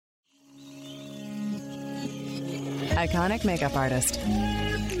Iconic makeup artist.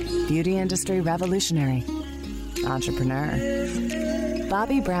 Beauty industry revolutionary. Entrepreneur.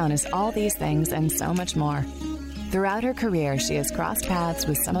 Bobbi Brown is all these things and so much more. Throughout her career, she has crossed paths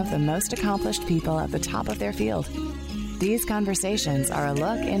with some of the most accomplished people at the top of their field. These conversations are a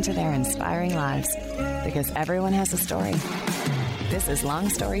look into their inspiring lives, because everyone has a story. This is Long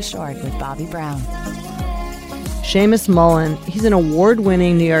Story Short with Bobbi Brown. Seamus Mullen, he's an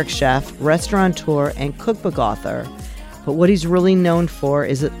award-winning New York chef, restaurateur, and cookbook author. But what he's really known for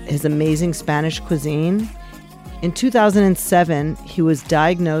is his amazing Spanish cuisine. In 2007, he was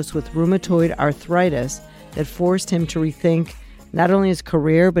diagnosed with rheumatoid arthritis that forced him to rethink not only his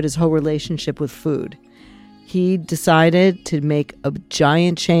career, but his whole relationship with food. He decided to make a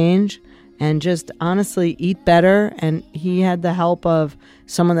giant change and just honestly eat better. And he had the help of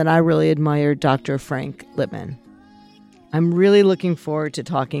someone that I really admired, Dr. Frank Lipman. I'm really looking forward to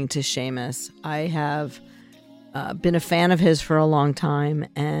talking to Seamus. I have been a fan of his for a long time,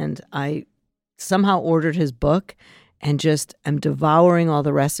 and I somehow ordered his book and just am devouring all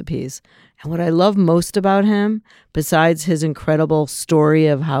the recipes. And what I love most about him, besides his incredible story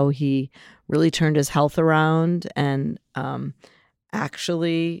of how he really turned his health around, and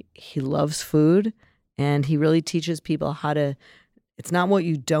actually he loves food, and he really teaches people how to, it's not what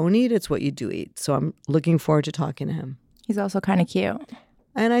you don't eat, it's what you do eat. So I'm looking forward to talking to him. He's also kind of cute.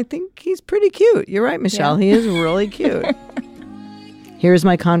 And I think he's pretty cute. You're right, Michelle. Yeah. He is really cute. Here's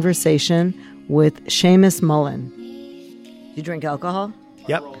my conversation with Seamus Mullen. Do you drink alcohol?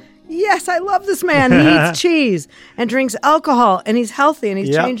 Yep. Yes, I love this man. He eats cheese and drinks alcohol, and he's healthy, and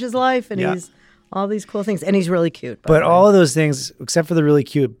he's changed his life, and he's all these cool things, and he's really cute. But all of those things, except for the really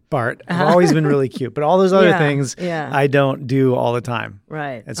cute part, have always been really cute. But all those other things, I don't do all the time.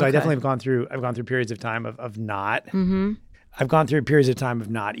 Right. And so I definitely have gone through periods of time of not. Mm-hmm. I've gone through periods of time of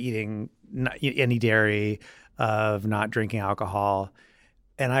not eating any dairy, of not drinking alcohol.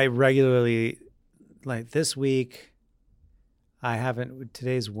 And I regularly, like this week,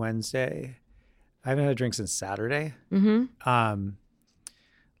 today's Wednesday. I haven't had a drink since Saturday. Mm-hmm.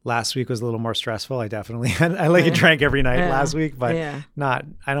 Last week was a little more stressful. I drank every night last week, but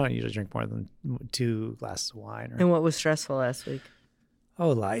I don't usually drink more than 2 glasses of wine. And what was stressful last week?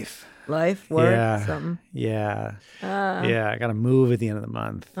 Oh, life. Life? Work? Something? Yeah. I got to move at the end of the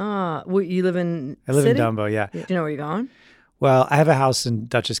month. You live in I live city? in Dumbo, yeah. Do you know where you're going? Well, I have a house in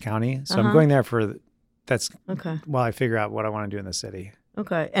Dutchess County, so I'm going there while I figure out what I want to do in the city.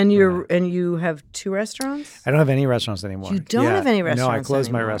 Okay. And you have 2 restaurants? I don't have any restaurants anymore. You don't have any restaurants No, I closed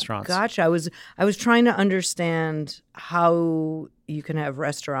anymore. my restaurants. Gotcha. I was trying to understand how you can have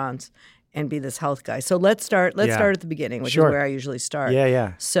restaurants and be this health guy. So let's start at the beginning, which is where I usually start.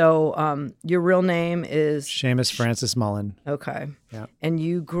 Yeah. So your real name is? Seamus Francis Mullen. Okay. Yeah. And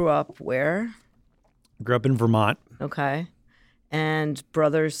you grew up where? Grew up in Vermont. Okay. And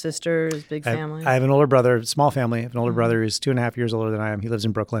brothers, sisters, big family? I have an older brother, small family. I have an older brother who's 2.5 years older than I am. He lives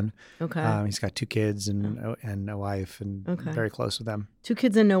in Brooklyn. Okay. He's got 2 kids and a wife, and very close with them. 2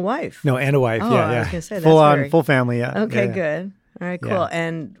 kids and no wife? No, and a wife. Oh, yeah. I was going to say, full family, yeah. Okay, yeah. good. All right, cool. Yeah.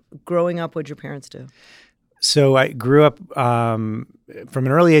 And growing up, what'd your parents do? So I grew up from an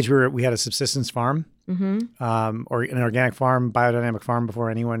early age. We had a subsistence farm, or an organic farm, biodynamic farm before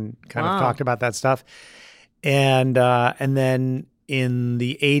anyone kind of talked about that stuff. And then in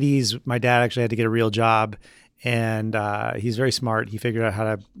the 80s, my dad actually had to get a real job, and he's very smart. He figured out how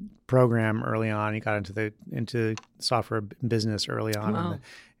to program early on. He got into software business early on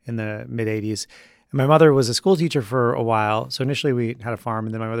in the mid 80s. And my mother was a school teacher for a while. So initially we had a farm,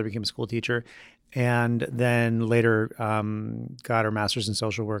 and then my mother became a school teacher, and then later got her master's in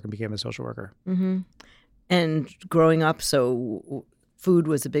social work and became a social worker. Mm-hmm. And growing up, so food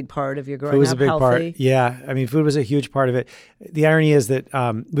was a big part of your growing up. Food was a big healthy. part. Yeah. I mean, food was a huge part of it. The irony is that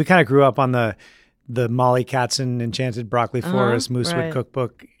we kind of grew up on the Molly Katzen Enchanted Broccoli Forest Moosewood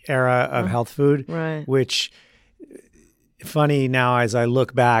Cookbook era of health food, which, funny now as I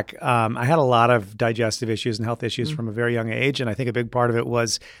look back, I had a lot of digestive issues and health issues from a very young age. And I think a big part of it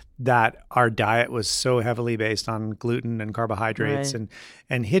was that our diet was so heavily based on gluten and carbohydrates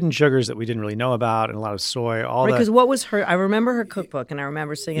and hidden sugars that we didn't really know about, and a lot of soy. Because what was her? I remember her cookbook, and I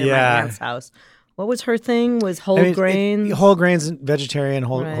remember seeing it in my aunt's house. What was her thing? Was whole grains? Whole grains, vegetarian,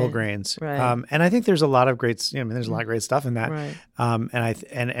 whole grains. Right. And I think there's a lot of great, there's a lot of great stuff in that. Right. And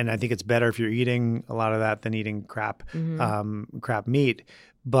I think it's better if you're eating a lot of that than eating crap meat.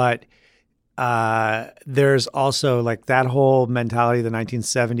 But there's also like that whole mentality of the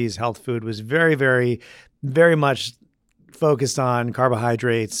 1970s health food was very, very, very much focused on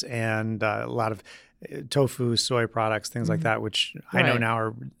carbohydrates and a lot of tofu, soy products, things like that, which I know now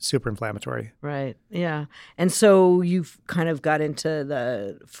are super inflammatory. Right. Yeah. And so you've kind of got into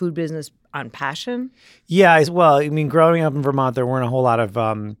the food business on passion? Yeah. Well, I mean, growing up in Vermont, there weren't a whole lot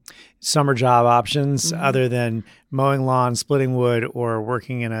of summer job options other than mowing lawn, splitting wood, or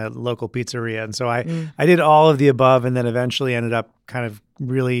working in a local pizzeria. And so I did all of the above, and then eventually ended up kind of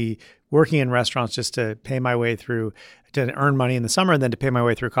really working in restaurants just to pay my way through, to earn money in the summer, and then to pay my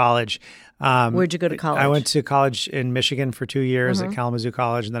way through college. Where'd you go to college? I went to college in Michigan for 2 years at Kalamazoo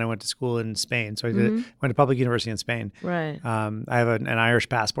College, and then I went to school in Spain. So I went to public university in Spain. Right. I have an Irish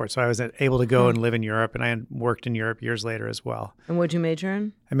passport, so I was able to go and live in Europe, and I worked in Europe years later as well. And what'd you major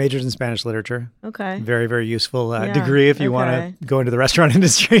in? I majored in Spanish literature. Okay. Very, very useful degree if you want to go into the restaurant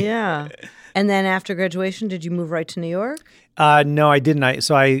industry. Yeah. And then after graduation, did you move right to New York? No, I didn't.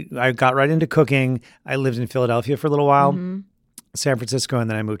 I got right into cooking. I lived in Philadelphia for a little while, San Francisco, and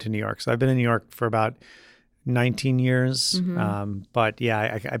then I moved to New York. So I've been in New York for about 19 years. But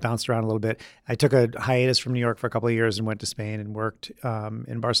yeah, I bounced around a little bit. I took a hiatus from New York for a couple of years and went to Spain and worked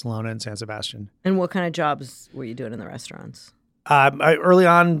in Barcelona and San Sebastian. And what kind of jobs were you doing in the restaurants? Early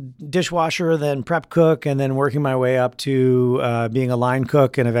on, dishwasher, then prep cook, and then working my way up to being a line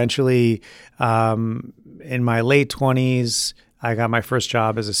cook. And eventually, in my late 20s, I got my first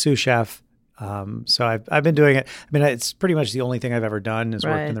job as a sous chef. So I've been doing it. I mean, it's pretty much the only thing I've ever done is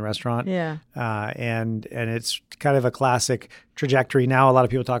worked in the restaurant. Yeah. And it's kind of a classic trajectory. Now, a lot of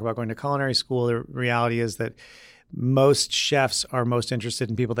people talk about going to culinary school. The reality is that most chefs are most interested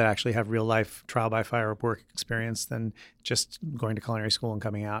in people that actually have real life trial by fire work experience than just going to culinary school and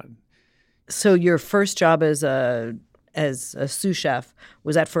coming out. So your first job as a sous chef,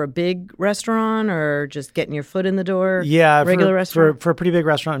 was that for a big restaurant or just getting your foot in the door? Yeah, regular restaurant for a pretty big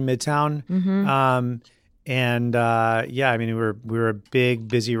restaurant in Midtown. I mean, we were a big,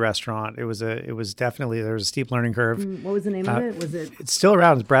 busy restaurant. It was definitely, there was a steep learning curve. What was the name of it? It's still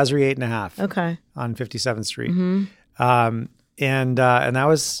around. It's Brasserie 8.5. Okay. On 57th Street. And that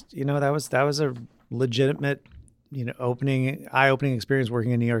was a legitimate, eye-opening experience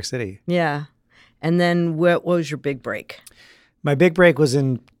working in New York City. Yeah. And then what was your big break? My big break was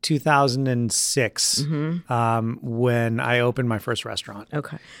in 2006 when I opened my first restaurant.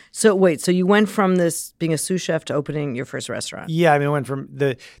 Okay. So wait, so you went from this being a sous chef to opening your first restaurant? Yeah, I mean, I went from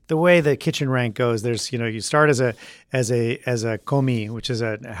the way the kitchen rank goes. There's you start as a commis, which is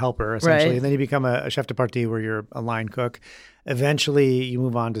a helper essentially, right. And then you become a chef de partie where you're a line cook. Eventually, you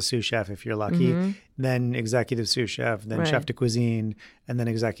move on to sous chef if you're lucky, then executive sous chef, then chef de cuisine, and then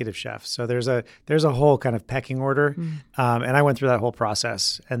executive chef. So there's a whole kind of pecking order, and I went through that whole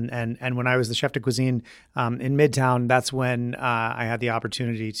process. And when I was the chef de cuisine in Midtown, that's when I had the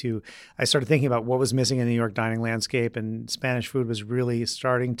opportunity to. I started thinking about what was missing in the New York dining landscape, and Spanish food was really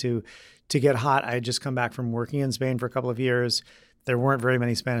starting to get hot. I had just come back from working in Spain for a couple of years. There weren't very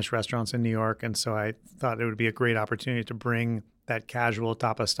many Spanish restaurants in New York, and so I thought it would be a great opportunity to bring that casual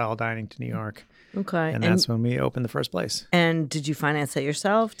tapas-style dining to New York. Okay. And that's when we opened the first place. And did you finance that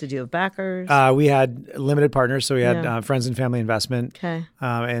yourself? Did you have backers? We had limited partners, so we had friends and family investment. Okay.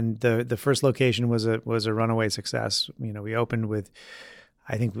 And the first location was a runaway success. We opened with,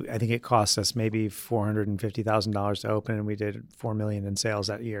 I think it cost us maybe $450,000 to open, and we did $4 million in sales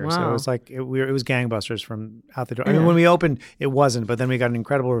that year. Wow. So it was like it was gangbusters from out the door. I mean, when we opened, it wasn't, but then we got an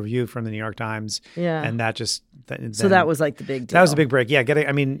incredible review from the New York Times. Yeah, and that just so that was like the big deal. That was a big break. Yeah,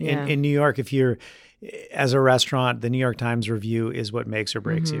 in New York, if you're as a restaurant, the New York Times review is what makes or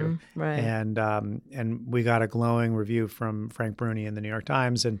breaks you. Right. And we got a glowing review from Frank Bruni in the New York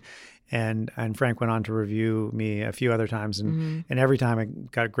Times, and Frank went on to review me a few other times, and every time I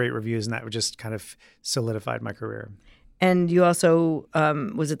got great reviews, and that just kind of solidified my career. And you also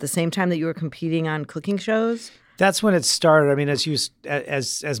was it the same time that you were competing on cooking shows? That's when it started. I mean,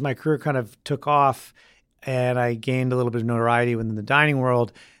 as my career kind of took off, and I gained a little bit of notoriety within the dining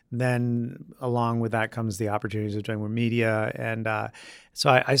world, then along with that comes the opportunities of doing more media, and so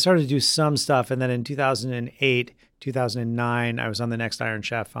I started to do some stuff, and then in 2008. 2009, I was on The Next Iron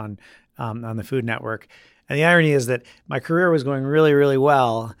Chef on the Food Network. And the irony is that my career was going really, really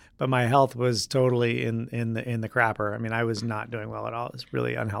well, but my health was totally in the crapper. I mean, I was not doing well at all. It was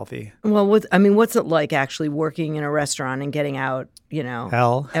really unhealthy. Well, what's it like actually working in a restaurant and getting out,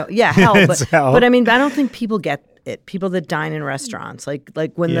 Hell. Yeah, hell. Hell. But I mean, I don't think people get it. People that dine in restaurants, like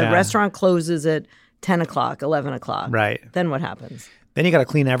when the restaurant closes at 10 o'clock, 11 o'clock. Right. Then what happens? Then you got to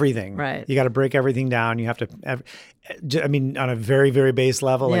clean everything. Right. You got to break everything down. You have to, on a very, very base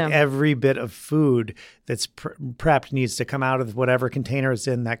level, like every bit of food that's prepped needs to come out of whatever container it's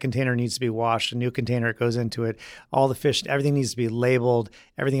in. That container needs to be washed. A new container goes into it. All the fish, everything needs to be labeled.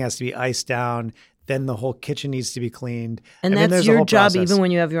 Everything has to be iced down. Then the whole kitchen needs to be cleaned. And that's your job even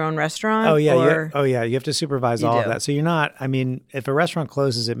when you have your own restaurant? Oh, yeah. You have to supervise all of that. So you're not, if a restaurant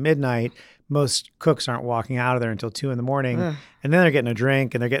closes at midnight, most cooks aren't walking out of there until 2 a.m. And then they're getting a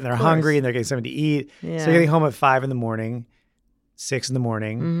drink and they're hungry and they're getting something to eat. Yeah. So you're getting home at 5 a.m, 6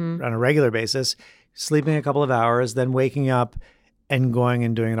 a.m, on a regular basis, sleeping a couple of hours, then waking up and going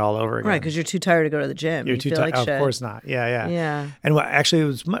and doing it all over again. Right, because you're too tired to go to the gym. You're too tired. Of course not. Yeah. And actually, it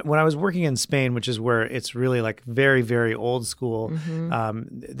was when I was working in Spain, which is where it's really like very, very old school,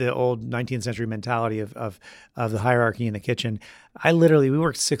 the old 19th century mentality of the hierarchy in the kitchen. We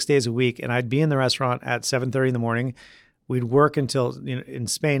worked 6 days a week, and I'd be in the restaurant at 7:30 in the morning. We'd work until, in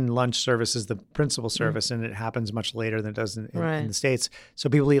Spain, lunch service is the principal service, and it happens much later than it does in the States. So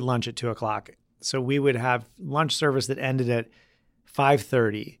people eat lunch at 2:00. So we would have lunch service that ended at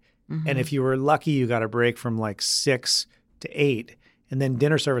 5:30. And if you were lucky, you got a break from like 6 to 8. And then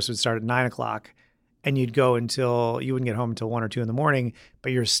dinner service would start at 9:00. And you'd go until you wouldn't get home until 1 or 2 in the morning,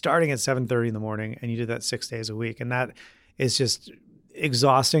 but you're starting at 7:30 in the morning, and you did that 6 days a week. And that is just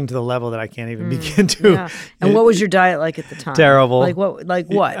exhausting to the level that I can't even begin to. Yeah. And what was your diet like at the time? Terrible. Like what?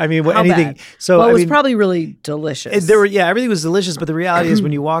 How bad? anything. So it was probably really delicious. Everything was delicious, but the reality is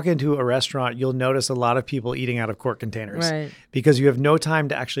when you walk into a restaurant, you'll notice a lot of people eating out of quart containers, right? Because you have no time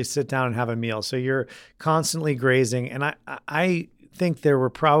to actually sit down and have a meal. So you're constantly grazing. And I think there were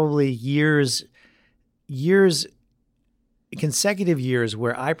probably consecutive years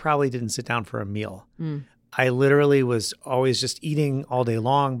where I probably didn't sit down for a meal. I literally was always just eating all day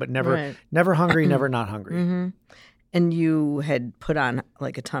long, but never hungry, never not hungry. And you had put on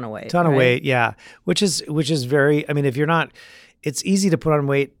like a ton of weight. Weight, yeah. Which is very, if you're not, it's easy to put on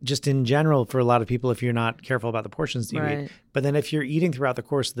weight just in general for a lot of people if you're not careful about the portions that you eat. But then if you're eating throughout the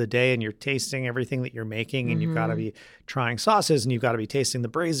course of the day and you're tasting everything that you're making and you've got to be trying sauces and you've got to be tasting the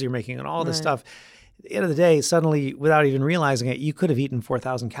braises you're making and all this stuff, at the end of the day, suddenly, without even realizing it, you could have eaten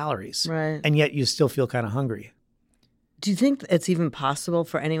 4,000 calories. Right. And yet you still feel kind of hungry. Do you think it's even possible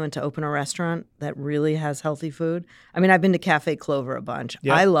for anyone to open a restaurant that really has healthy food? I've been to Cafe Clover a bunch.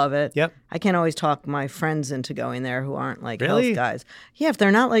 Yep. I love it. Yep. I can't always talk my friends into going there who aren't like really? Health guys. Yeah, if they're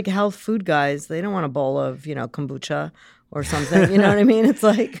not like health food guys, they don't want a bowl of, kombucha or something. You know what I mean? It's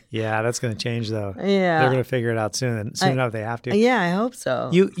like... Yeah, that's going to change though. Yeah. They're going to figure it out soon enough they have to. Yeah, I hope so.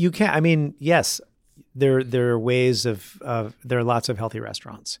 You can't, yes, there are ways there are lots of healthy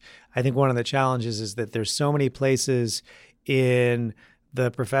restaurants. I think one of the challenges is that there's so many places in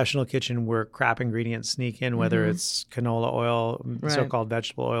the professional kitchen where crap ingredients sneak in, whether it's canola oil, so-called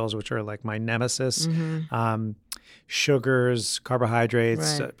vegetable oils, which are like my nemesis, sugars,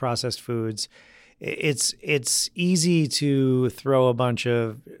 carbohydrates, processed foods. It's easy to throw a bunch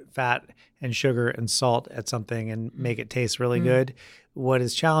of fat and sugar and salt at something and make it taste really good. What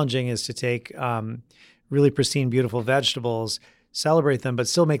is challenging is to take really pristine, beautiful vegetables, celebrate them, but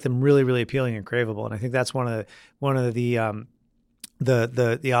still make them really, really appealing and craveable. And I think that's one of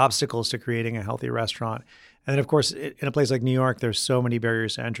the obstacles to creating a healthy restaurant. And then, of course, in a place like New York, there's so many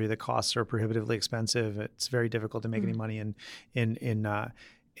barriers to entry. The costs are prohibitively expensive. It's very difficult to make any money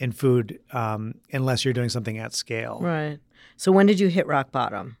in food unless you're doing something at scale. Right. So when did you hit rock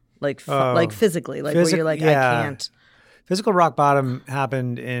bottom? Like physically, where you're like, I can't. Physical rock bottom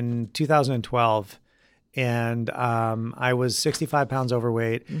happened in 2012, and I was 65 pounds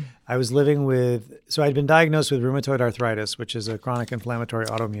overweight. I was living so I'd been diagnosed with rheumatoid arthritis, which is a chronic inflammatory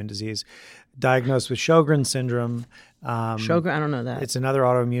autoimmune disease, diagnosed with Sjogren's syndrome. Sjogren, I don't know that. It's another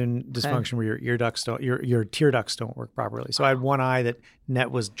autoimmune dysfunction where your tear ducts don't work properly. So I had one eye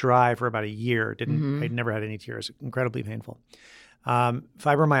that was dry for about a year. I'd never had any tears. Incredibly painful.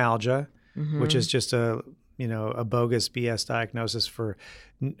 Fibromyalgia, which is just a bogus BS diagnosis for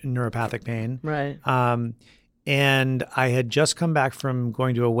neuropathic pain. Right. And I had just come back from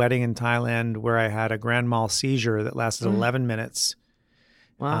going to a wedding in Thailand where I had a grand mal seizure that lasted 11 minutes,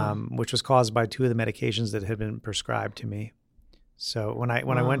 which was caused by 2 of the medications that had been prescribed to me. So when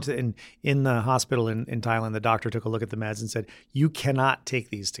I went to in the hospital in Thailand, the doctor took a look at the meds and said, "You cannot take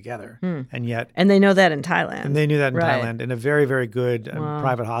these together." And they know that in Thailand. And they knew that in Thailand, in a very, very good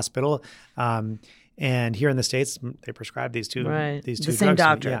private hospital. And here in the States, they prescribe these two drugs. The same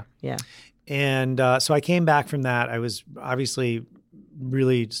doctor. Yeah. And so I came back from that. I was obviously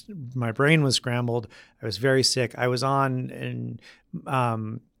my brain was scrambled. I was very sick. I was on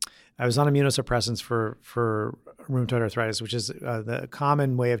immunosuppressants for rheumatoid arthritis, which is the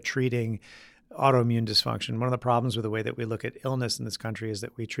common way of treating autoimmune dysfunction. One of the problems with the way that we look at illness in this country is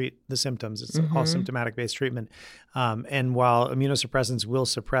that we treat the symptoms. It's all symptomatic-based treatment. And while immunosuppressants will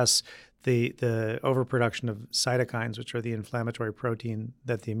suppress the overproduction of cytokines, which are the inflammatory protein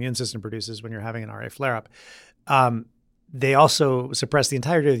that the immune system produces when you're having an RA flare-up, they also suppress the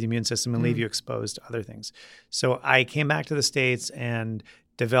entirety of the immune system and leave you exposed to other things. So I came back to the States and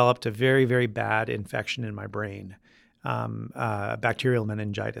developed a very, very bad infection in my brain, bacterial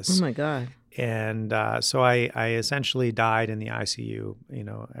meningitis. Oh my God. And so I essentially died in the ICU.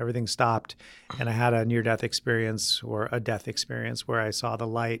 Everything stopped, and I had a near-death experience or a death experience where I saw the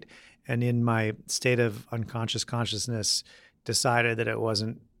light, and in my state of unconscious consciousness, decided that it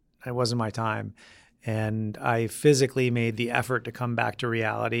wasn't my time. And I physically made the effort to come back to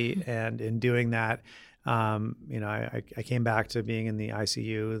reality. And in doing that, I came back to being in the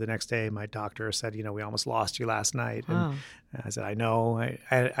ICU. The next day, my doctor said, we almost lost you last night. Wow. And I said, I know.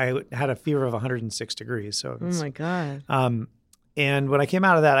 I had a fever of 106 degrees. So oh my God. And when I came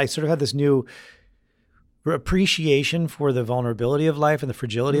out of that, I sort of had this new appreciation for the vulnerability of life and the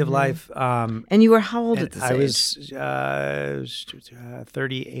fragility of life. And you were how old at this age? I was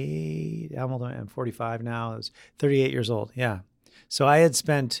 38. I'm 45 now. I was 38 years old. Yeah. So I had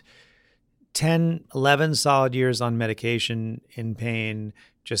spent 10, 11 solid years on medication in pain,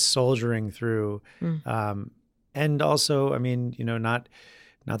 just soldiering through. And also, not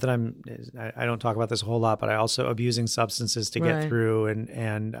that I don't talk about this a whole lot, but I also abusing substances to get through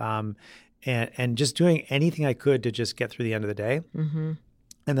and just doing anything I could to just get through the end of the day. And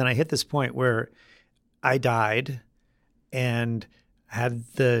then I hit this point where I died and had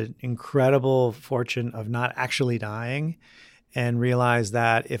the incredible fortune of not actually dying, and realized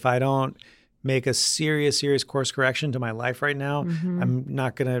that if I don't make a serious course correction to my life right now, I'm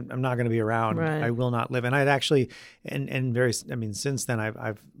not gonna be around. Right. I will not live. And I'd actually, since then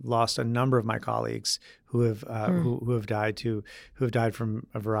I've lost a number of my colleagues who have died from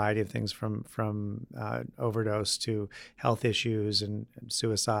a variety of things, from overdose to health issues and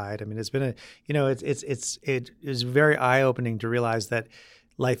suicide. It's been it is very eye-opening to realize that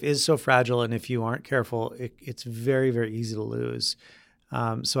life is so fragile, and if you aren't careful, it's very, very easy to lose.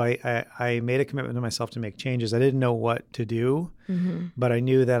 So I made a commitment to myself to make changes. I didn't know what to do, but I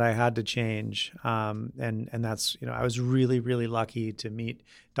knew that I had to change. And that's, I was really, really lucky to meet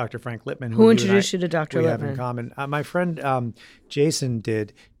Dr. Frank Lippman. Who introduced you to Dr. We Lippman? have in common. My friend Jason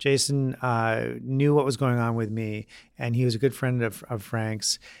did. Jason knew what was going on with me, and he was a good friend of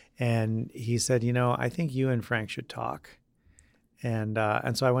Frank's. And he said, I think you and Frank should talk. And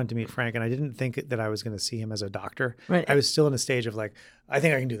so I went to meet Frank, and I didn't think that I was going to see him as a doctor. Right. I was still in a stage of like, I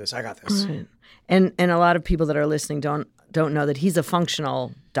think I can do this. I got this. Right. And a lot of people that are listening don't know that he's a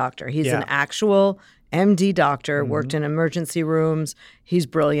functional doctor. He's an actual MD doctor, worked in emergency rooms. He's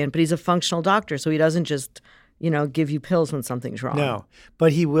brilliant, but he's a functional doctor, so he doesn't just, give you pills when something's wrong. No,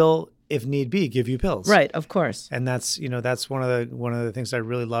 but he will, if need be, give you pills. Right, of course. And that's one of the things I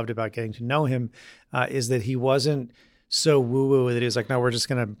really loved about getting to know him, is that he wasn't so woo-woo that he was like, no, we're just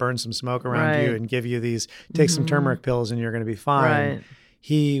going to burn some smoke around you and give you these, take some turmeric pills and you're going to be fine. Right.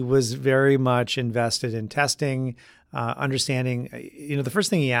 He was very much invested in testing, understanding. The first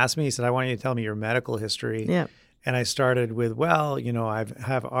thing he asked me, he said, I want you to tell me your medical history. Yeah. And I started with, I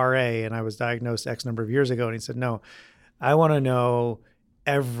have RA and I was diagnosed X number of years ago. And he said, no, I want to know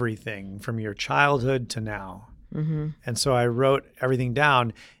everything from your childhood to now. And so I wrote everything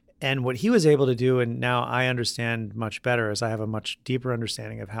down. And what he was able to do, and now I understand much better, is I have a much deeper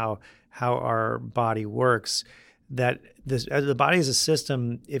understanding of how our body works. That the body is a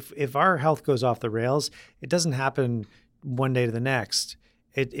system. If our health goes off the rails, it doesn't happen one day to the next.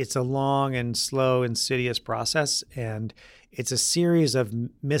 It's a long and slow, insidious process, and it's a series of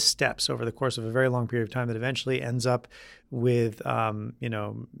missteps over the course of a very long period of time that eventually ends up with, for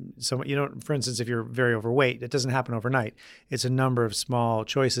instance, if you're very overweight, it doesn't happen overnight. It's a number of small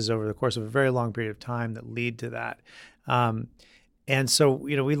choices over the course of a very long period of time that lead to that. And so,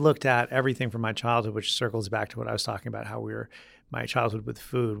 we looked at everything from my childhood, which circles back to what I was talking about, my childhood with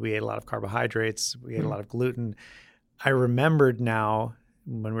food. We ate a lot of carbohydrates. We ate a lot of gluten. I remembered now,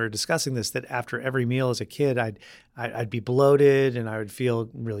 when we were discussing this, that after every meal as a kid, I'd be bloated and I would feel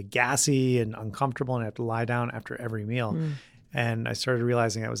really gassy and uncomfortable, and I have to lie down after every meal. And I started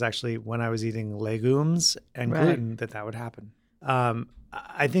realizing it was actually when I was eating legumes and gluten that would happen.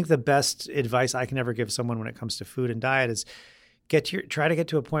 I think the best advice I can ever give someone when it comes to food and diet is try to get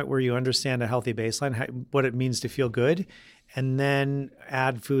to a point where you understand a healthy baseline, what it means to feel good, and then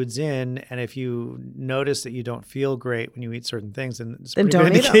add foods in. And if you notice that you don't feel great when you eat certain things, then it's a pretty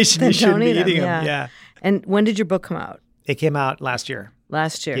good indication you shouldn't be eating them. Yeah. And when did your book come out? It came out last year.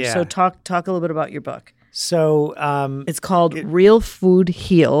 Last year. Yeah. So talk a little bit about your book. So it's called Real Food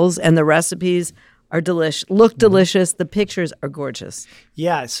Heals, and the recipes are look delicious. The pictures are gorgeous.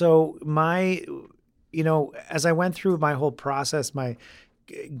 Yeah. So as I went through my whole process,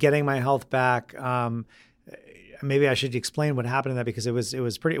 getting my health back, maybe I should explain what happened in that, because it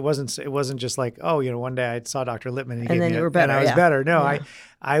wasn't just like, one day I saw Dr. Lippman and he gave me you were better. and I was better. No, yeah.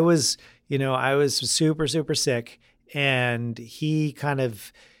 I was super, super sick, and he kind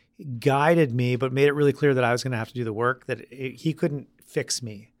of guided me, but made it really clear that I was going to have to do the work, that he couldn't fix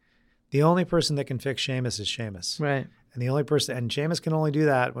me. The only person that can fix Seamus is Seamus. Right. And Seamus can only do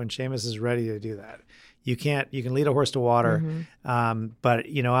that when Seamus is ready to do that. You can lead a horse to water. But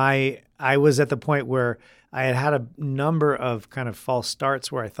I was at the point where I had a number of kind of false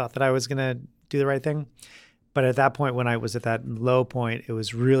starts where I thought that I was going to do the right thing. But at that point, when I was at that low point, it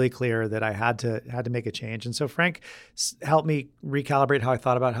was really clear that I had to make a change. And so Frank helped me recalibrate how I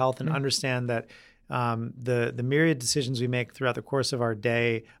thought about health and understand that the myriad decisions we make throughout the course of our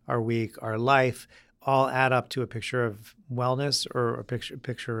day, our week, our life, all add up to a picture of wellness or a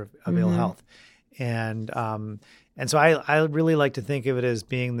picture of ill health. And so I really like to think of it as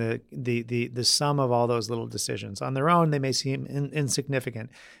being the sum of all those little decisions. On their own, they may seem insignificant,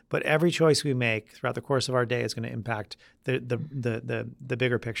 but every choice we make throughout the course of our day is going to impact the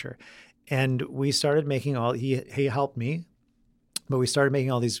bigger picture. And we started making he helped me, but we started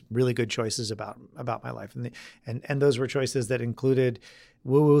making all these really good choices about my life. And those were choices that included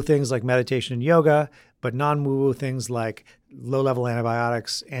woo-woo things like meditation and yoga, but non-woo-woo things like low-level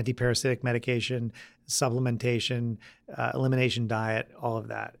antibiotics, anti-parasitic medication, supplementation, elimination diet, all of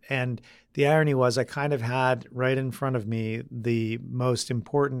that. And the irony was I kind of had right in front of me the most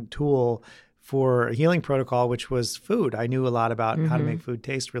important tool for a healing protocol, which was food. I knew a lot about how to make food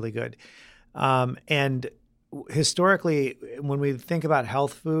taste really good. And historically, when we think about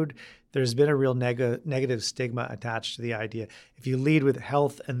health food, there's been a real negative stigma attached to the idea. If you lead with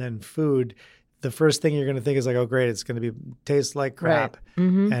health and then food, the first thing you're going to think is like, oh, great, it's going to taste like crap,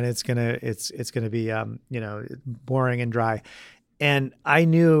 and it's going to be boring and dry. And I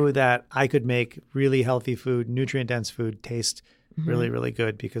knew that I could make really healthy food, nutrient dense food, taste really, really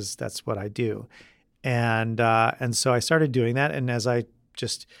good, because that's what I do. And so I started doing that, and as I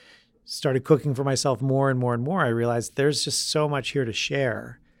just started cooking for myself more and more and more, I realized there's just so much here to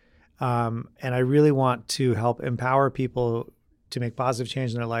share. And I really want to help empower people to make positive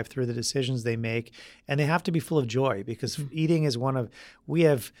change in their life through the decisions they make. And they have to be full of joy, because eating is we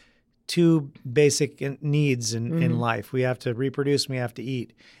have two basic needs in life. We have to reproduce and we have to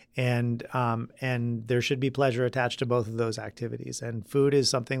eat. And there should be pleasure attached to both of those activities. And food is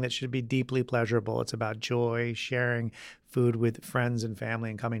something that should be deeply pleasurable. It's about joy, sharing food with friends and family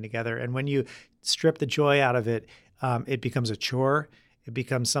and coming together. And when you strip the joy out of it, it becomes a chore. It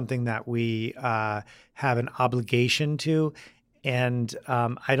becomes something that we have an obligation to. And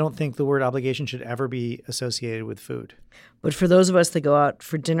I don't think the word obligation should ever be associated with food. But for those of us that go out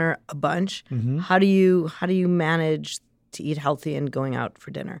for dinner a bunch, how do you manage to eat healthy and going out for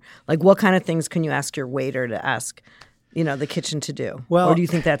dinner? Like, what kind of things can you ask your waiter to ask, the kitchen to do? Well, or do you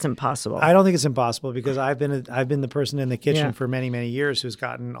think that's impossible? I don't think it's impossible, because I've been the person in the kitchen for many, many years who's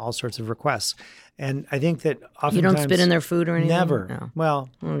gotten all sorts of requests. And I think that oftentimes... You don't spit in their food or anything? Never. No. Well,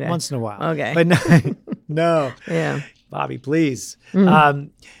 once in a while. Okay. But no. Yeah. Bobby, please.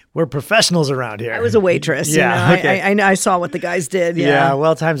 We're professionals around here. I was a waitress. Yeah. Okay. I saw what the guys did. Yeah.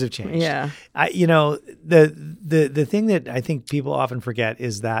 Well, times have changed. Yeah. The thing that I think people often forget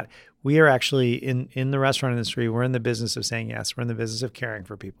is that we are actually in the restaurant industry. We're in the business of saying yes. We're in the business of caring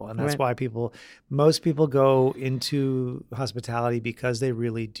for people. And that's why most people go into hospitality, because they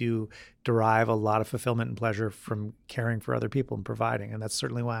really do derive a lot of fulfillment and pleasure from caring for other people and providing. And that's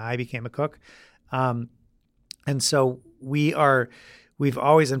certainly why I became a cook. And so we've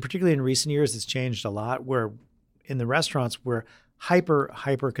always, and particularly in recent years, it's changed a lot, where in the restaurants, we're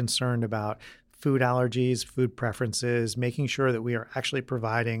hyper concerned about food allergies, food preferences, making sure that we are actually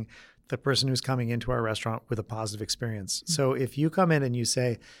providing the person who's coming into our restaurant with a positive experience. So if you come in and you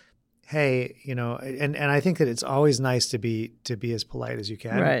say, hey, and I think that it's always nice to be as polite as you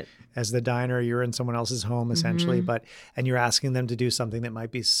can. Right. As the diner, you're in someone else's home essentially, and you're asking them to do something that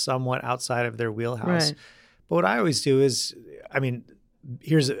might be somewhat outside of their wheelhouse. Right. But what I always do is,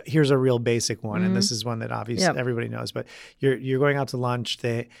 here's a real basic one, and this is one that obviously everybody knows. But you're going out to lunch.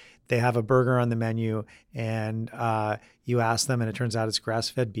 They have a burger on the menu, and you ask them, and it turns out it's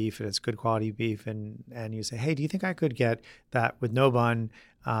grass-fed beef and it's good quality beef, and you say, hey, do you think I could get that with no bun?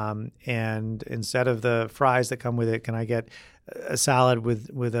 And instead of the fries that come with it, can I get a salad with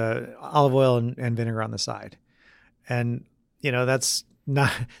olive oil and vinegar on the side? And, that's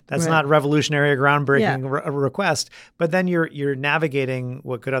not revolutionary or groundbreaking request, but then you're navigating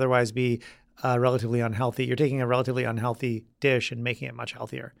what could otherwise be relatively unhealthy. You're taking a relatively unhealthy dish and making it much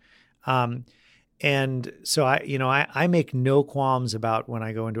healthier. And so I make no qualms about when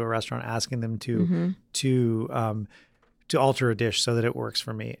I go into a restaurant asking them to alter a dish so that it works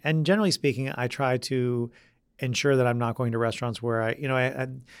for me. And generally speaking, I try to ensure that I'm not going to restaurants where I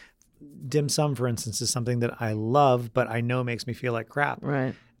dim sum, for instance, is something that I love, but I know makes me feel like crap.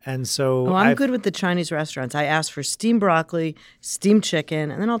 Right. And so I'm good with the Chinese restaurants. I ask for steamed broccoli, steamed chicken,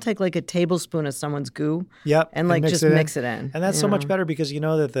 and then I'll take like a tablespoon of somene's goo. Yep. And like just mix it in. And that's so much better because you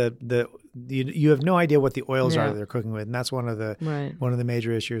know that you have no idea what the oils are that they're cooking with. And that's one of the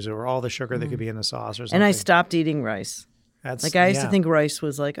major issues, or all the sugar that could be in the sauce or something. And I stopped eating rice. I used to think rice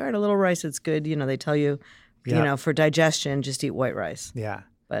was like, all right, a little rice, it's good. They tell you, for digestion, just eat white rice. Yeah.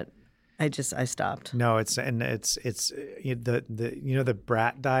 But I stopped. No, it's the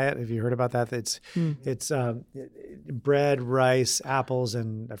brat diet. Have you heard about that? It's bread, rice, apples,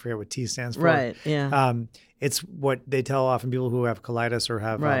 and I forget what T stands for. Right. Yeah. It's what they tell often people who have colitis or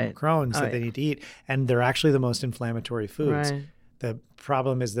have Crohn's that they need to eat, and they're actually the most inflammatory foods. Right. The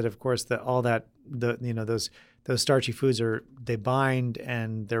problem is that, of course, those starchy foods they bind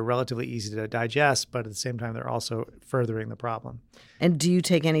and they're relatively easy to digest, but at the same time, they're also furthering the problem. And do you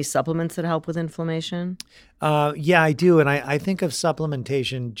take any supplements that help with inflammation? Yeah, I do. And I think of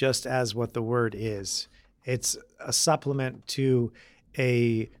supplementation just as what the word is. It's a supplement to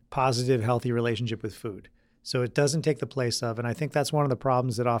a positive, healthy relationship with food. So it doesn't take the place of, and I think that's one of the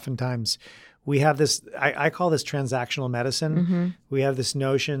problems that oftentimes we have this, I call this transactional medicine. Mm-hmm. We have this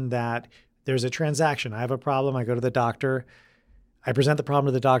notion that there's a transaction. I have a problem. I go to the doctor. I present the problem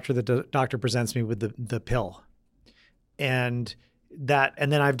to the doctor. The doctor presents me with the pill. And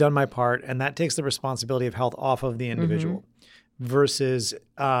then I've done my part, and that takes the responsibility of health off of the individual versus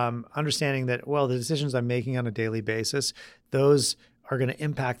understanding that, well, the decisions I'm making on a daily basis, those are going to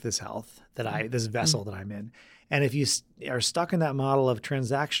impact this health this vessel that I'm in. And if you are stuck in that model of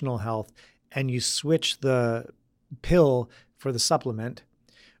transactional health and you switch the pill for the supplement,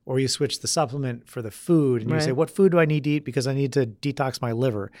 or you switch the supplement for the food, and you say, what food do I need to eat because I need to detox my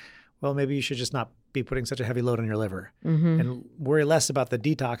liver? Well, maybe you should just not be putting such a heavy load on your liver and worry less about the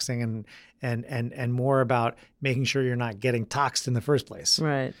detoxing and more about making sure you're not getting toxed in the first place.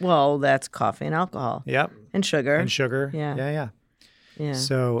 Right. Well, that's coffee and alcohol. Yep. And sugar. Yeah. Yeah.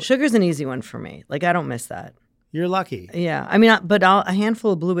 So sugar's an easy one for me. Like, I don't miss that. You're lucky. Yeah. I mean, but a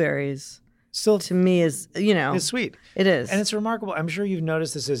handful of blueberries still to me is, it's sweet. It is. And it's remarkable. I'm sure you've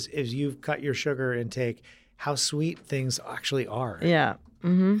noticed this as you've cut your sugar intake, how sweet things actually are. Yeah.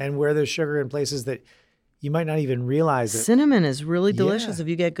 Mm-hmm. And where there's sugar in places that you might not even realize it. Cinnamon is really delicious if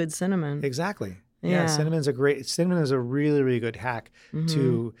you get good cinnamon. Exactly. Yeah. Cinnamon is a really, really good hack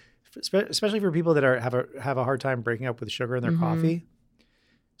to, especially for people that have a hard time breaking up with sugar in their coffee.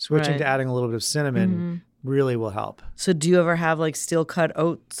 Switching to adding a little bit of cinnamon really will help. So do you ever have like steel cut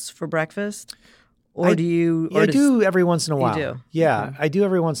oats for breakfast? Or I do every once in a while. You do? Yeah, Okay. I do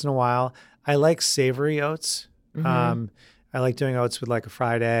every once in a while. I like savory oats. I like doing oats with like a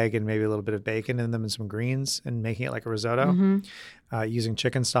fried egg and maybe a little bit of bacon in them and some greens and making it like a risotto using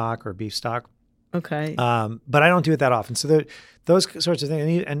chicken stock or beef stock. Okay. But I don't do it that often. So those sorts of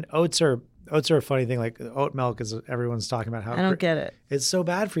things. And oats are a funny thing. Like oat milk is everyone's talking about how I don't get it. It's so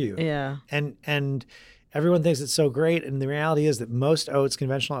bad for you. Yeah. And everyone thinks it's so great. And the reality is that most oats,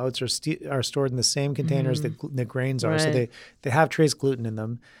 conventional oats, are stored in the same containers that grains are. Right. So they have trace gluten in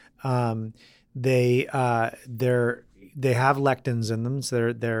them. They have lectins in them,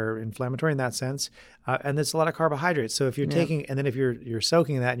 so they're inflammatory in that sense, and there's a lot of carbohydrates. So if you're taking, and then if you're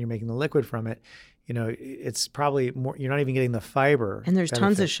soaking that and you're making the liquid from it, it's probably more. You're not even getting the fiber. And there's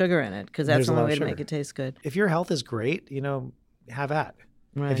tons of sugar in it because that's the only way to make it taste good. If your health is great, have at.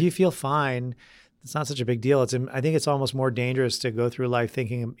 Right. If you feel fine, it's not such a big deal. I think it's almost more dangerous to go through life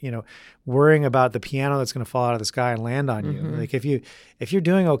thinking, worrying about the piano that's going to fall out of the sky and land on you. Like if you're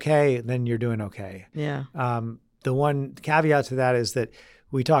doing okay, then you're doing okay. Yeah. The one caveat to that is that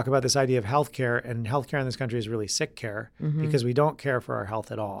we talk about this idea of healthcare, and healthcare in this country is really sick care because we don't care for our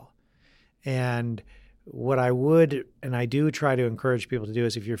health at all. And what I do try to encourage people to do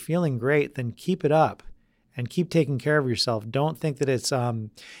is if you're feeling great, then keep it up and keep taking care of yourself. Don't think that it's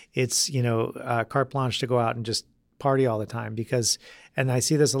carte blanche to go out and just party all the time and I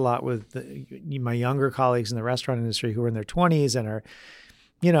see this a lot with my younger colleagues in the restaurant industry who are in their 20s and are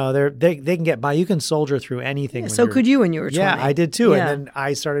they can get by. You can soldier through anything. Yeah, so could you when you were 20. Yeah, I did too. Yeah. And then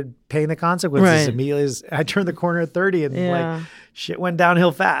I started paying the consequences immediately as I turned the corner at 30 and like shit went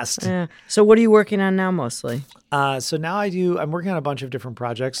downhill fast. Yeah. So what are you working on now mostly? So now I'm working on a bunch of different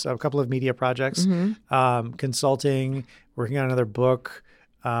projects, a couple of media projects, consulting, working on another book.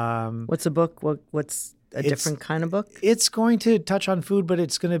 What's a book? What's a different kind of book? It's going to touch on food, but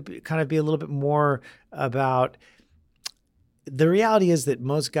it's going to kind of be a little bit more about. The reality is that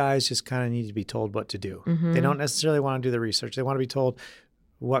most guys just kind of need to be told what to do. They don't necessarily want to do the research. They want to be told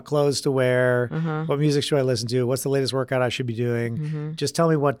what clothes to wear, what music should I listen to, what's the latest workout I should be doing. Just tell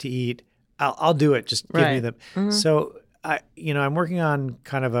me what to eat. I'll do it. Just give me them. So I'm working on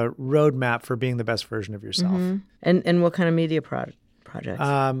kind of a roadmap for being the best version of yourself. And what kind of media projects?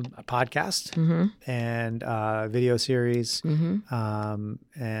 A podcast and video series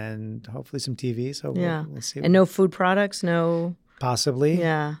and hopefully some TV. So we'll see. And no food products? No? Possibly.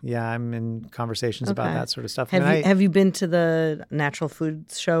 Yeah. Yeah, I'm in conversations about that sort of stuff. Have you been to the Natural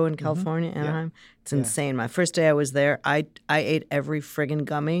Foods Show in California, Anaheim? It's insane. My first day I was there, I ate every friggin'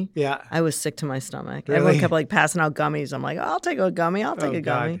 gummy. Yeah. I was sick to my stomach. Really? Everyone kept like passing out gummies. I'm like, I'll take a gummy. I'll take a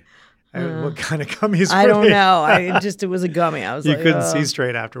gummy. What kind of gummies were I don't they? know. It was a gummy. I was you like, couldn't see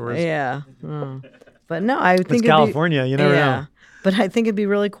straight afterwards. Yeah. But no, I think it's California. You never know. But I think it'd be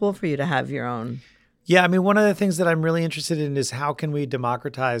really cool for you to have your own. Yeah, I mean, one of the things that I'm really interested in is how can we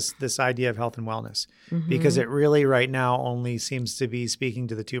democratize this idea of health and wellness? Because it really right now only seems to be speaking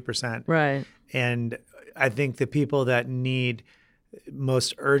to the 2%. Right. And I think the people that need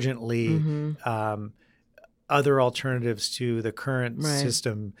most urgently other alternatives to the current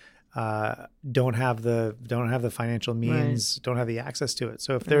system don't have the financial means, don't have the access to it.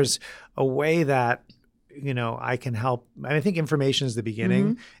 So if there's a way that I can help. I think information is the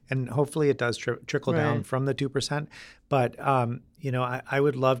beginning, and hopefully it does trickle down from the 2%. But I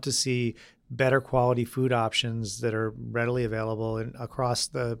would love to see better quality food options that are readily available across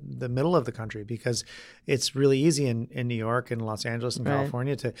the middle of the country, because it's really easy in New York and Los Angeles and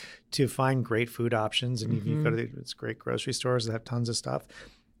California to find great food options, and you go to it's great grocery stores that have tons of stuff.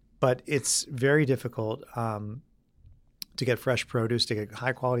 But it's very difficult to get fresh produce, to get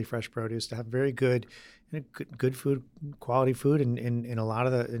high quality fresh produce, to have very good food, quality food in a lot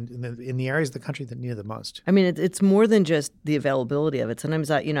of in the areas of the country that need it the most. I mean, it's more than just the availability of it. Sometimes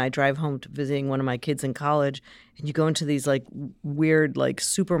I drive home to visiting one of my kids in college, and you go into these like weird like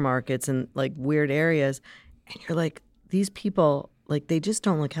supermarkets and like weird areas, and you're like, these people, like, they just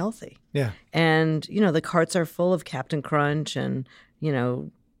don't look healthy. Yeah. And the carts are full of Captain Crunch and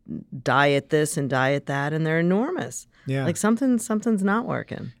diet this and diet that, and they're enormous. Yeah. Like something's not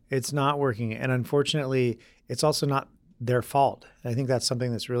working. It's not working. And unfortunately, it's also not their fault. I think that's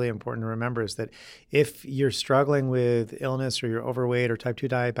something that's really important to remember, is that if you're struggling with illness or you're overweight or type 2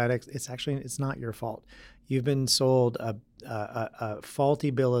 diabetic, it's not your fault. You've been sold a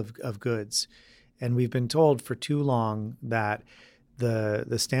faulty bill of goods. And we've been told for too long that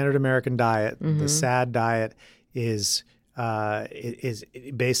the standard American diet, the SAD diet, is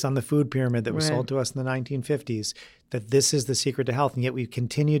based on the food pyramid that was sold to us in the 1950s, that this is the secret to health. And yet we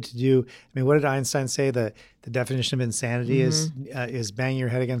continue to do, I mean, what did Einstein say? The definition of insanity is banging your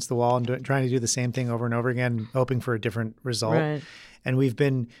head against the wall and trying to do the same thing over and over again, hoping for a different result. Right. And we've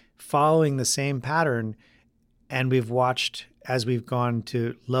been following the same pattern, and we've watched as we've gone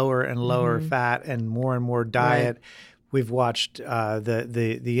to lower and lower fat and more diet. Right. We've watched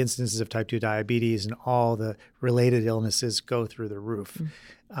the incidences of type 2 diabetes and all the related illnesses go through the roof.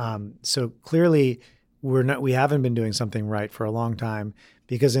 So clearly, we haven't been doing something right for a long time,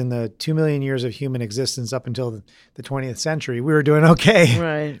 because in the 2 million years of human existence up until the 20th century, we were doing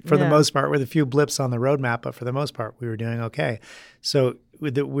okay for the most part, with a few blips on the roadmap, but for the most part, we were doing okay. So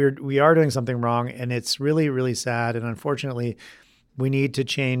we are doing something wrong, and it's really, really sad. And unfortunately, we need to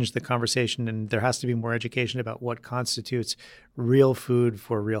change the conversation, and there has to be more education about what constitutes real food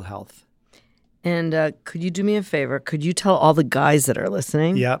for real health. And could you do me a favor? Could you tell all the guys that are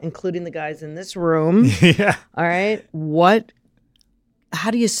listening, including the guys in this room, all right, how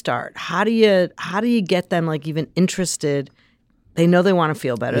do you start? How do you get them like even interested? They know they want to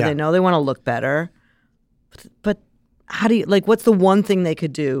feel better. They know they want to look better. But how do you, like, what's the one thing they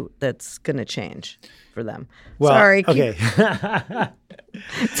could do that's going to change for them? Well, sorry. Okay.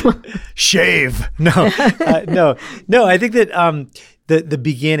 Shave. No. I think that the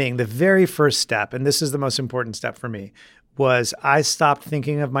beginning, the very first step, and this is the most important step for me, was I stopped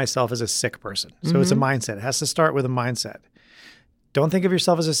thinking of myself as a sick person. So it's a mindset. It has to start with a mindset. Don't think of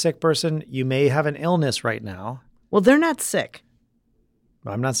yourself as a sick person. You may have an illness right now. Well, they're not sick.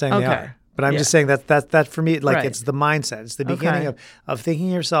 I'm not saying they are. But I'm just saying that for me, like, Right. it's the mindset. It's the beginning of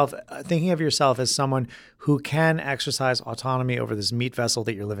thinking of yourself as someone who can exercise autonomy over this meat vessel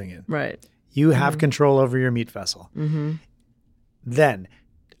that you're living in. Right. You have control over your meat vessel. Then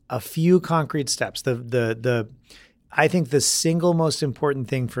a few concrete steps. I think the single most important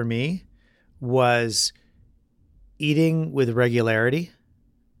thing for me was eating with regularity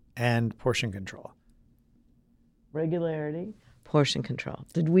and portion control. Regularity, portion control.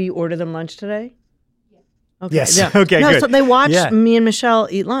 Did we order them lunch today? Okay. Yes. Yeah. Okay, no, good. so they watched Yeah. me and Michelle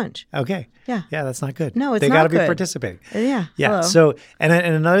eat lunch. Okay. Yeah. Yeah, that's not good. No, it's they not got to be good. participating. Yeah. Yeah. Hello. So, and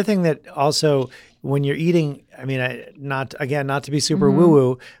another thing that also, when you're eating, I mean, not to be super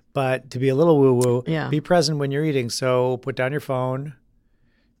woo-woo, but to be a little woo-woo, Yeah. be present when you're eating. So put down your phone.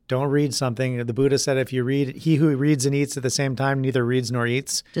 Don't read something. The Buddha said, if you read, he who reads and eats at the same time neither reads nor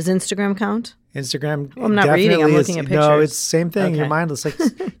eats. Does Instagram count? Instagram. Well, I'm not reading. I'm looking at pictures. No, it's the same thing. Okay. You're mindless. Like,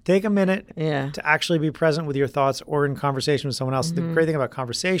 take a minute Yeah. to actually be present with your thoughts or in conversation with someone else. The great thing about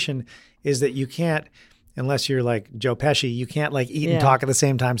conversation is that you can't, unless you're like Joe Pesci, you can't like eat and talk at the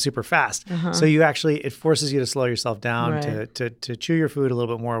same time super fast. So you actually, it forces you to slow yourself down, Right. to chew your food a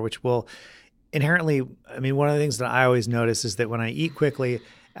little bit more, which will inherently, I mean, one of the things that I always notice is that when I eat quickly,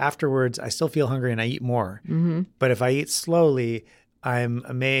 afterwards, I still feel hungry and I eat more. But if I eat slowly, I'm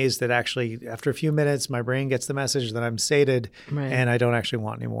amazed that actually after a few minutes, my brain gets the message that I'm sated Right. and I don't actually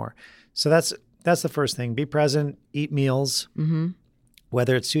want any more. So that's the first thing. Be present, eat meals,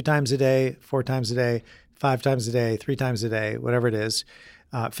 whether it's 2 times a day, 4 times a day, 5 times a day, 3 times a day, whatever it is.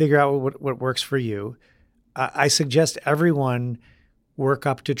 Figure out what works for you. I suggest everyone work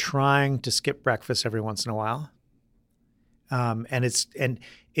up to trying to skip breakfast every once in a while. And it's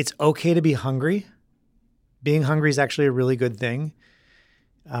okay to be hungry. Being hungry is actually a really good thing.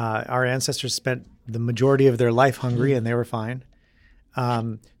 Our ancestors spent the majority of their life hungry and they were fine.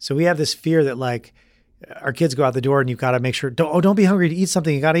 So we have this fear that like our kids go out the door and you've got to make sure, don't be hungry to eat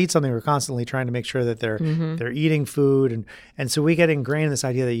something. You got to eat something. We're constantly trying to make sure that they're eating food. And so we get ingrained in this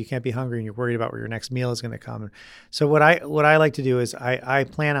idea that you can't be hungry and you're worried about where your next meal is going to come. So what I like to do is I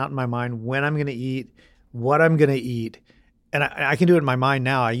plan out in my mind when I'm going to eat, what I'm going to eat. And I can do it in my mind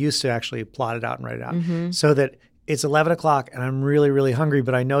now. I used to actually plot it out and write it out so that it's 11 o'clock and I'm really, really hungry,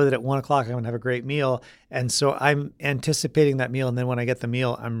 but I know that at 1 o'clock I'm going to have a great meal. And so I'm anticipating that meal. And then when I get the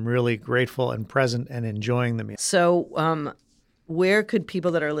meal, I'm really grateful and present and enjoying the meal. So where could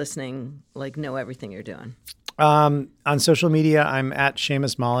people that are listening like know everything you're doing? On social media, I'm at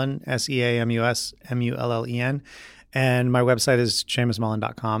Seamus Mullen, Seamus Mullen. And my website is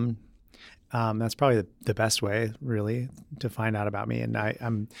seamusmullen.com. That's probably the best way, really, to find out about me. And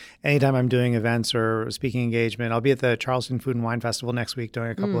I'm anytime I'm doing events or speaking engagement, I'll be at the Charleston Food and Wine Festival next week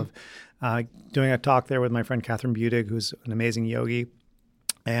doing a couple of doing a talk there with my friend Catherine Budig, who's an amazing yogi,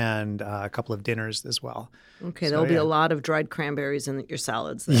 and a couple of dinners as well. Okay, there'll be a lot of dried cranberries in your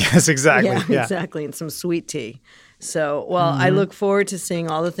salads then. Yes, exactly. Yeah, exactly, and some sweet tea. So, well, I look forward to seeing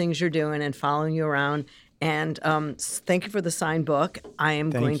all the things you're doing and following you around. And thank you for the signed book. I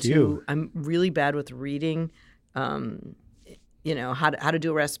am I'm really bad with reading, how to do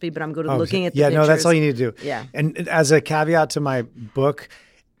a recipe, but I'm good at looking at the pictures. No, that's all you need to do. Yeah. And as a caveat to my book,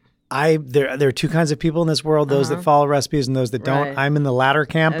 there are 2 kinds of people in this world, those that follow recipes and those that don't. Right. I'm in the latter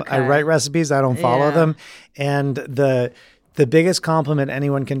camp. Okay. I write recipes, I don't follow them. And the biggest compliment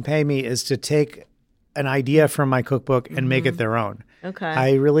anyone can pay me is to take an idea from my cookbook and make it their own. Okay.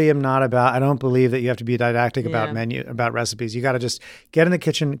 I really am not I don't believe that you have to be didactic about recipes. You got to just get in the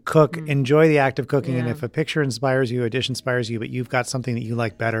kitchen, cook, enjoy the act of cooking. And if a picture inspires you, a dish inspires you, but you've got something that you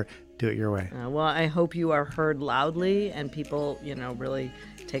like better, do it your way. Well, I hope you are heard loudly and people, really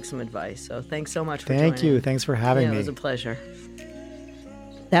take some advice. So thanks so much for joining. Thank you. Thanks for having me. It was a pleasure.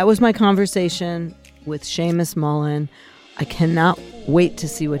 That was my conversation with Seamus Mullen. I cannot wait to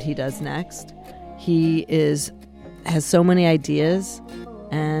see what he does next. He has so many ideas,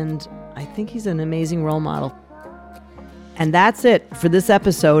 and I think he's an amazing role model. And that's it for this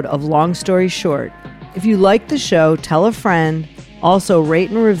episode of Long Story Short. If you like the show, tell a friend. Also, rate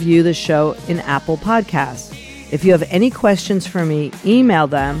and review the show in Apple Podcasts. If you have any questions for me, email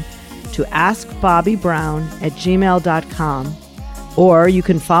them to askbobbybrown@gmail.com. Or you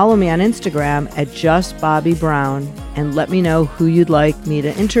can follow me on Instagram at justbobbybrown and let me know who you'd like me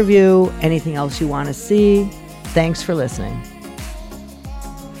to interview, anything else you want to see. Thanks for listening.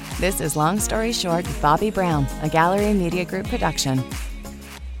 This is Long Story Short with Bobby Brown, a Gallery Media Group production.